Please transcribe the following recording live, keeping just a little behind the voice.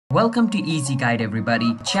Welcome to Easy Guide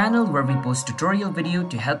everybody, channel where we post tutorial video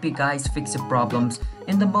to help you guys fix your problems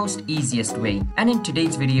in the most easiest way. And in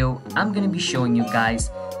today's video, I'm gonna be showing you guys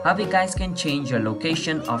how you guys can change your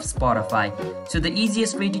location of Spotify. So the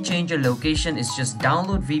easiest way to change your location is just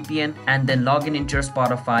download VPN and then log in into your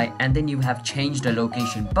Spotify, and then you have changed the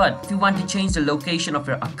location. But if you want to change the location of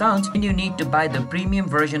your account, then you need to buy the premium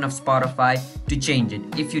version of Spotify to change it.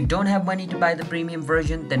 If you don't have money to buy the premium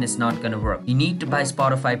version, then it's not gonna work. You need to buy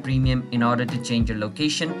Spotify Premium in order to change your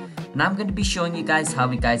location, and I'm going to be showing you guys how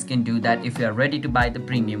you guys can do that if you are ready to buy the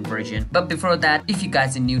premium version. But before that, if you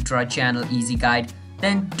guys are new to our channel Easy Guide,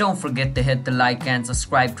 then don't forget to hit the like and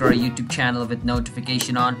subscribe to our YouTube channel with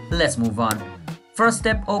notification on. Let's move on. First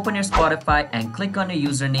step, open your Spotify and click on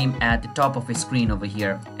your username at the top of your screen over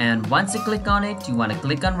here. And once you click on it, you want to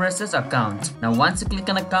click on versus account. Now once you click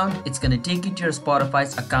on account, it's going to take you to your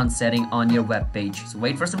Spotify's account setting on your web page. So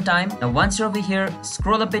wait for some time. Now once you're over here,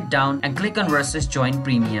 scroll a bit down and click on versus join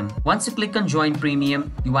premium. Once you click on join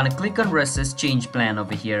premium, you want to click on versus change plan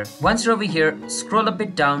over here. Once you're over here, scroll a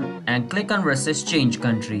bit down and click on versus change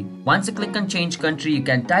country. Once you click on change country, you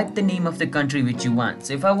can type the name of the country which you want.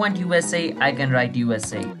 So if I want USA, I can write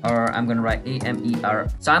USA, or I'm gonna write AMER.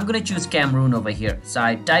 So I'm gonna choose Cameroon over here. So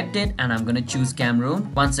I typed it and I'm gonna choose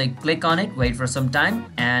Cameroon. Once I click on it, wait for some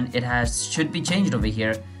time, and it should be changed over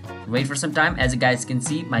here. Wait for some time. As you guys can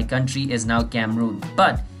see, my country is now Cameroon,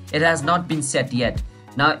 but it has not been set yet.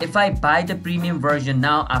 Now if I buy the premium version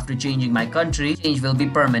now after changing my country, change will be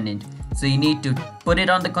permanent. So you need to put it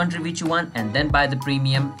on the country which you want and then buy the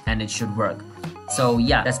premium, and it should work. So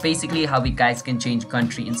yeah, that's basically how we guys can change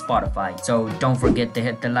country in Spotify. So don't forget to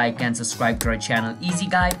hit the like and subscribe to our channel Easy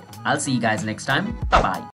Guide. I'll see you guys next time. Bye bye.